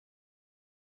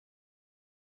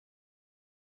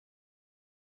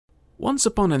Once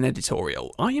upon an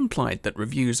editorial, I implied that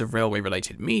reviews of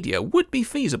railway-related media would be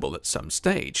feasible at some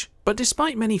stage, but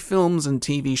despite many films and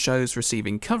TV shows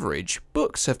receiving coverage,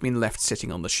 books have been left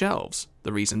sitting on the shelves.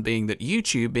 The reason being that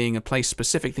YouTube being a place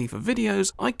specifically for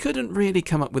videos, I couldn't really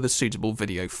come up with a suitable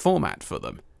video format for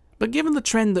them. But given the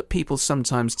trend that people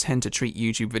sometimes tend to treat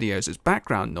YouTube videos as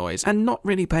background noise and not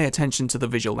really pay attention to the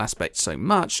visual aspect so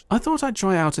much, I thought I'd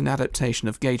try out an adaptation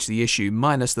of Gauge the Issue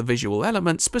minus the visual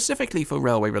element specifically for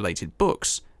railway-related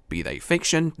books. Be they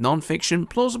fiction, non-fiction,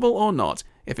 plausible or not,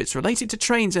 if it's related to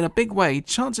trains in a big way,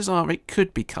 chances are it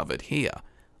could be covered here.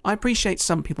 I appreciate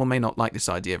some people may not like this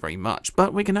idea very much,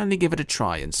 but we can only give it a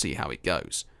try and see how it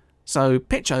goes. So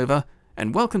pitch over,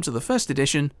 and welcome to the first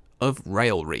edition of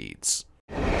RAILREADS.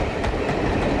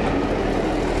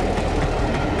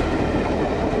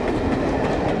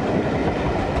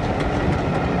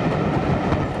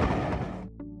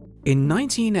 In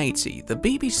 1980, the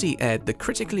BBC aired the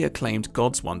critically acclaimed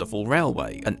God's Wonderful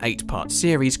Railway, an 8-part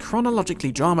series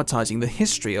chronologically dramatising the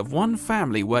history of one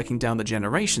family working down the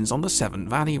generations on the Severn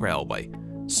Valley Railway.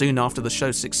 Soon after the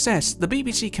show's success, the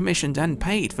BBC commissioned and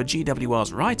paid for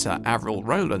GWR's writer Avril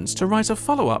Rowlands to write a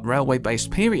follow-up railway-based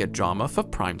period drama for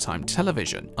primetime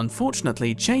television.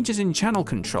 Unfortunately, changes in channel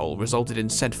control resulted in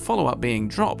said follow-up being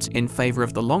dropped in favour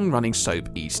of the long-running soap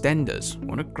EastEnders.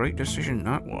 What a great decision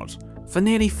that was. For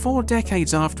nearly 4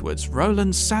 decades afterwards,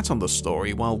 Rowlands sat on the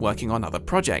story while working on other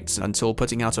projects until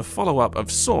putting out a follow-up of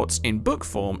sorts in book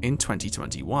form in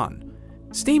 2021.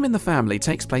 Steam in the Family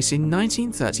takes place in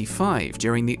 1935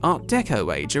 during the Art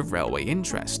Deco age of railway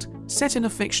interest. Set in a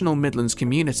fictional Midlands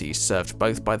community served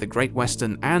both by the Great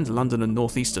Western and London and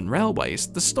North Eastern Railways,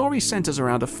 the story centres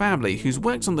around a family who's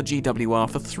worked on the GWR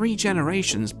for 3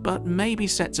 generations but may be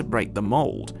set to break the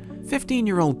mould.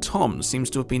 15-year-old Tom seems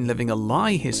to have been living a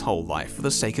lie his whole life for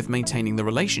the sake of maintaining the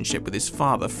relationship with his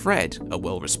father Fred, a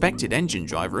well-respected engine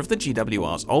driver of the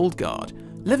GWR's old guard.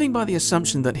 Living by the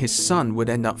assumption that his son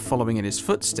would end up following in his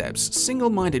footsteps,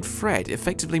 single-minded Fred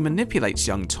effectively manipulates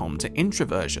young Tom to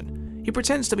introversion. He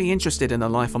pretends to be interested in a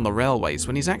life on the railways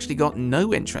when he's actually got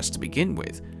no interest to begin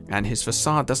with, and his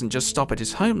facade doesn't just stop at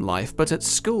his home life but at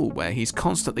school, where he's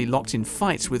constantly locked in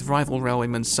fights with rival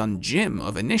railwayman's son Jim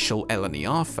of initial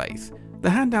LNER faith. The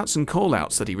handouts and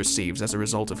call-outs that he receives as a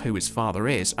result of who his father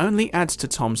is only adds to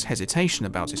Tom's hesitation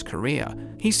about his career.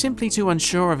 He's simply too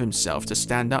unsure of himself to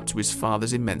stand up to his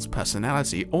father's immense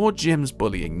personality or Jim's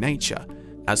bullying nature.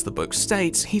 As the book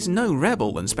states, he's no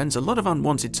rebel and spends a lot of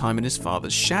unwanted time in his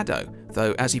father's shadow,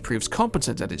 though as he proves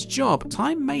competent at his job,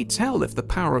 time may tell if the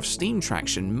power of steam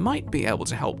traction might be able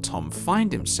to help Tom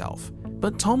find himself.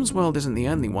 But Tom's world isn't the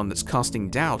only one that's casting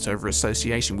doubt over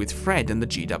association with Fred and the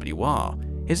GWR.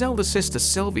 His elder sister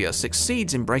Sylvia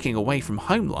succeeds in breaking away from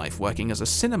home life working as a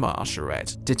cinema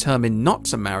usherette, determined not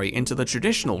to marry into the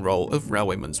traditional role of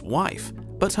railwayman's wife.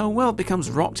 But her world becomes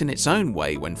rocked in its own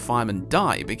way when fireman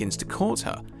Di begins to court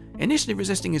her. Initially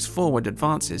resisting his forward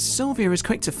advances, Sylvia is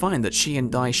quick to find that she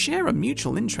and Di share a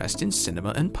mutual interest in cinema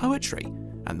and poetry.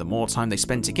 And the more time they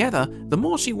spend together, the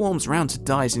more she warms round to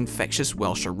Di's infectious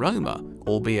Welsh aroma,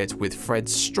 albeit with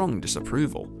Fred's strong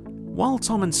disapproval. While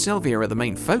Tom and Sylvia are the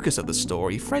main focus of the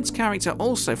story, Fred's character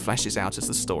also flashes out as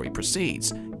the story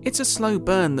proceeds. It's a slow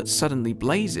burn that suddenly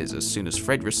blazes as soon as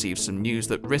Fred receives some news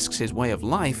that risks his way of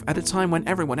life at a time when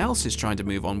everyone else is trying to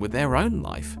move on with their own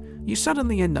life. You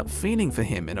suddenly end up feeling for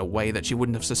him in a way that you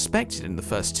wouldn't have suspected in the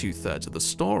first 2/3 of the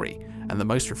story. And the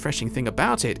most refreshing thing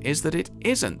about it is that it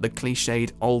isn't the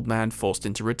cliched old man forced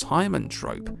into retirement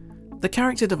trope. The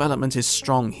character development is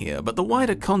strong here, but the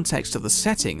wider context of the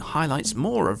setting highlights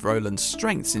more of Rowland's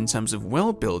strengths in terms of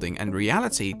world building and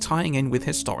reality tying in with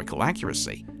historical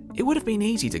accuracy. It would have been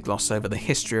easy to gloss over the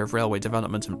history of railway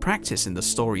development and practice in the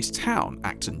story's town,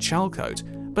 Acton Chalcote,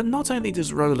 but not only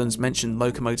does Rowlands mention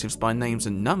locomotives by names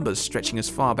and numbers stretching as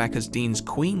far back as Dean's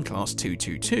Queen Class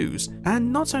 222s,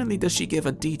 and not only does she give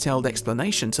a detailed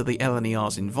explanation to the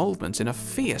LNER's involvement in a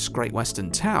fierce Great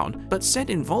Western town, but said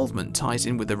involvement ties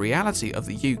in with the reality of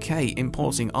the UK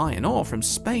importing iron ore from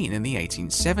Spain in the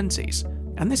 1870s.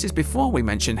 And this is before we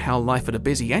mention how life at a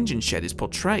busy engine shed is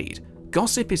portrayed.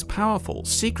 Gossip is powerful,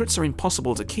 secrets are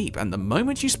impossible to keep, and the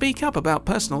moment you speak up about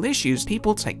personal issues,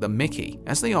 people take the mickey,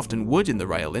 as they often would in the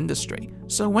rail industry.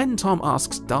 So when Tom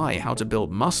asks Di how to build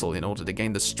muscle in order to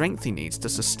gain the strength he needs to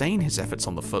sustain his efforts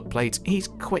on the footplate, he's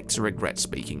quick to regret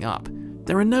speaking up.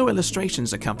 There are no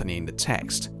illustrations accompanying the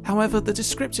text. However, the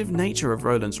descriptive nature of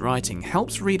Rowland's writing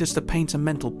helps readers to paint a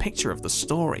mental picture of the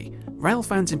story. Rail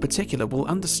fans in particular will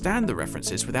understand the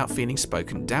references without feeling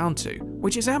spoken down to,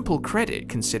 which is ample credit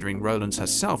considering Rowlands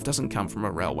herself doesn't come from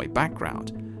a railway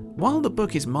background. While the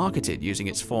book is marketed using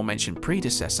its aforementioned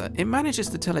predecessor, it manages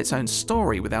to tell its own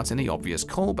story without any obvious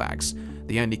callbacks.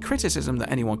 The only criticism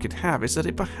that anyone could have is that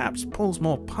it perhaps pulls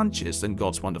more punches than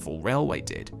God's Wonderful Railway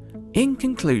did. In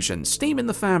conclusion, Steam in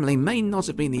the Family may not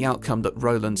have been the outcome that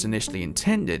Rowlands initially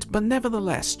intended, but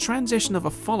nevertheless, transition of a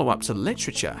follow-up to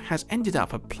literature has ended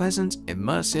up a pleasant,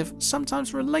 immersive,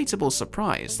 sometimes relatable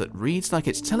surprise that reads like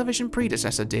its television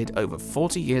predecessor did over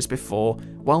 40 years before,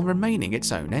 while remaining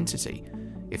its own entity.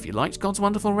 If you liked God's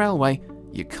Wonderful Railway,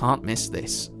 you can't miss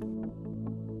this.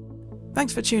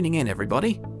 Thanks for tuning in,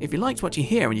 everybody. If you liked what you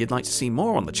hear and you'd like to see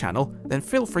more on the channel, then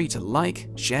feel free to like,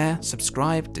 share,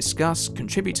 subscribe, discuss,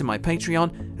 contribute to my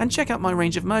Patreon, and check out my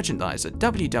range of merchandise at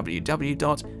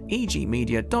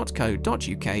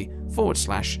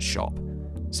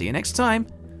www.egmedia.co.uk/shop. See you next time.